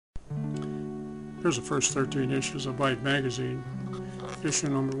Here's the first 13 issues of Byte magazine. Issue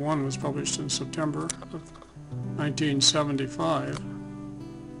number 1 was published in September of 1975.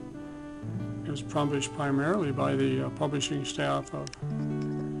 It was published primarily by the publishing staff of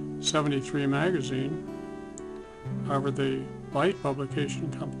 73 magazine. However, the Byte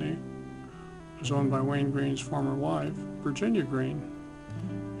publication company was owned by Wayne Green's former wife, Virginia Green.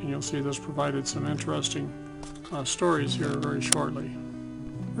 And you'll see this provided some interesting stories here very shortly.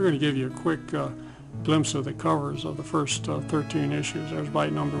 We're going to give you a quick glimpse of the covers of the first 13 issues. There's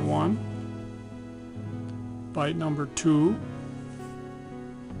Byte number 1, Byte number 2,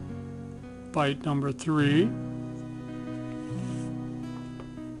 Byte number 3,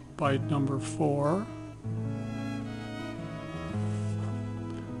 Byte number 4,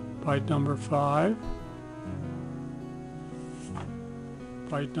 Byte number 5,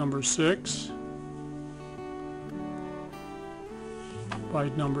 Byte number 6,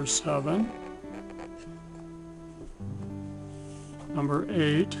 Byte number 7, number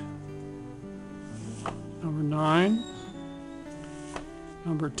 8, number 9,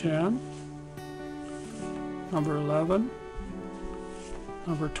 number 10, number 11,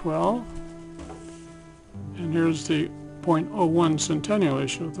 number 12, and here's the .01 centennial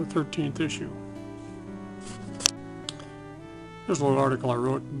issue of the 13th issue. Here's a little article I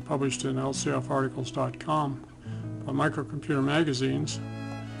wrote and published in LCFarticles.com on microcomputer magazines.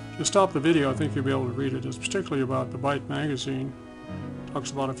 If you stop the video, I think you'll be able to read it. It's particularly about the Byte magazine. It talks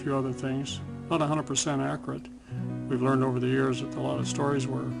about a few other things. Not 100% accurate. We've learned over the years that a lot of stories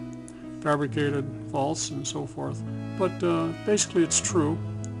were fabricated, false, and so forth. But basically it's true,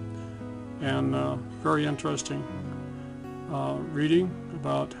 and very interesting reading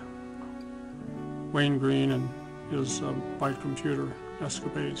about Wayne Green and his Byte computer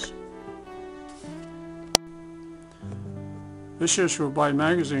escapades. This issue of Byte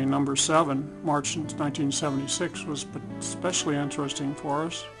magazine, number 7, March 1976, was especially interesting for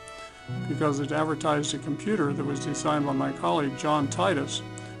us because it advertised a computer that was designed by my colleague John Titus,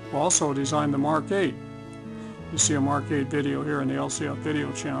 who also designed the Mark 8. You see a Mark 8 video here in the LCF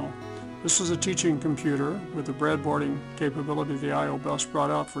video channel. This is a teaching computer with the breadboarding capability the I/O bus brought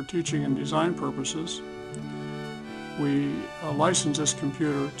out for teaching and design purposes. We licensed this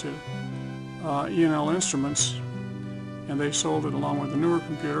computer to E&L Instruments, and they sold it along with a newer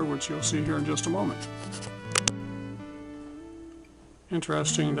computer, which you'll see here in just a moment.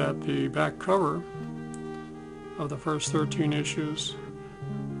 Interesting that the back cover of the first 13 issues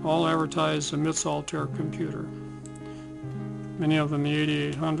all advertise the MITS-Altair computer. Many of them the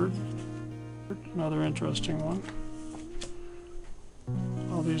 8800, another interesting one.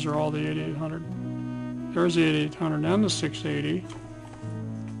 Well, these are all the 8800. There's the 8800 and the 680.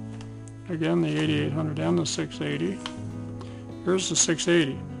 Again, the 8800 and the 680. Here's the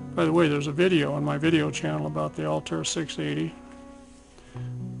 680. By the way, there's a video on my video channel about the Altair 680.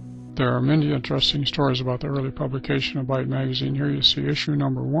 There are many interesting stories about the early publication of Byte magazine. Here you see issue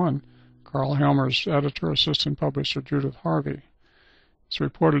number 1. Carl Helmer's editor, assistant publisher Judith Harvey. It's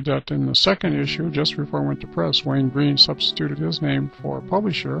reported that in the second issue, just before it went to press, Wayne Green substituted his name for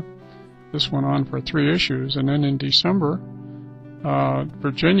publisher. This went on for 3 issues, and then in December,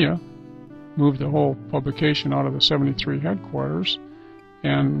 Virginia moved the whole publication out of the 73 headquarters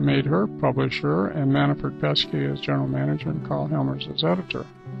and made her publisher, and Manfred Pesky as general manager and Carl Helmers as editor.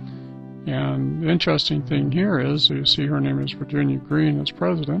 And the interesting thing here is, you see her name is Virginia Green as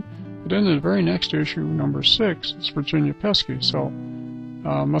president, but in the very next issue, number 6, it's Virginia Pesky, so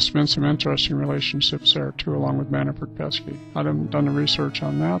must have been some interesting relationships there too, along with Manfred Pesky. I haven't done the research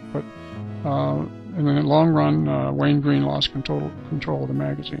on that, but in the long run, Wayne Green lost control of the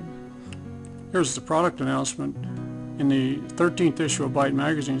magazine. Here's the product announcement. In the 13th issue of Byte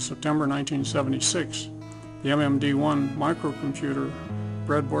magazine, September 1976, the MMD1 microcomputer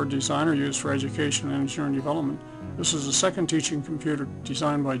breadboard designer used for education and engineering development. This is the second teaching computer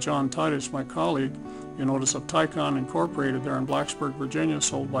designed by John Titus, my colleague. You notice of Tycon Incorporated there in Blacksburg, Virginia,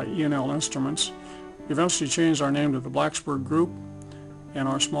 sold by E&L Instruments. We eventually changed our name to the Blacksburg Group, and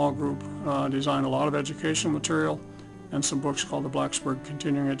our small group designed a lot of educational material and some books called the Blacksburg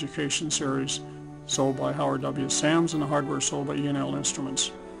Continuing Education Series, sold by Howard W. Sams, and the hardware sold by E&L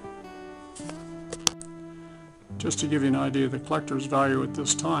Instruments. Just to give you an idea of the collector's value at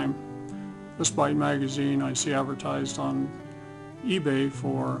this time, this Byte magazine I see advertised on eBay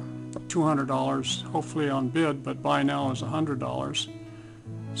for $200, hopefully on bid, but buy now is $100.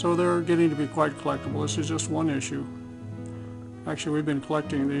 So they're getting to be quite collectible. This is just one issue. Actually, we've been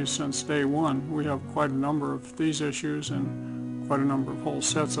collecting these since day one. We have quite a number of these issues and quite a number of whole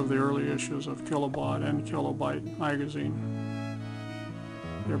sets of the early issues of Kilobyte and Kilobyte magazine.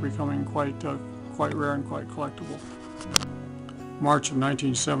 They're becoming quite quite rare and quite collectible. March of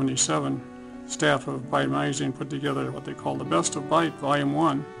 1977, staff of Byte magazine put together what they call the Best of Byte, Volume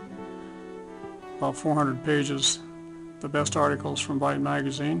 1, about 400 pages, the best articles from Byte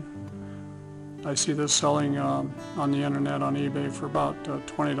magazine. I see this selling on the internet on eBay for about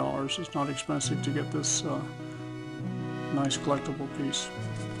 $20. It's not expensive to get this nice collectible piece.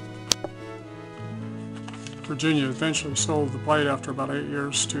 Virginia eventually sold the Byte after about 8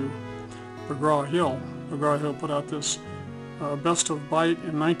 years to McGraw-Hill. McGraw-Hill put out this Best of Byte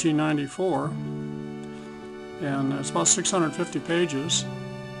in 1994, and it's about 650 pages,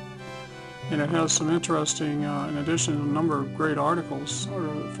 and it has some interesting, in addition to a number of great articles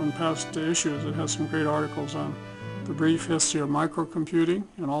from past issues, it has some great articles on the brief history of microcomputing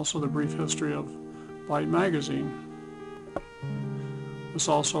and also the brief history of Byte magazine. It's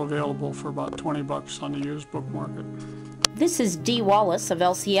also available for about $20 on the used book market. This is Dee Wallace of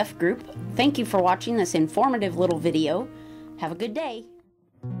LCF Group. Thank you for watching this informative little video. Have a good day.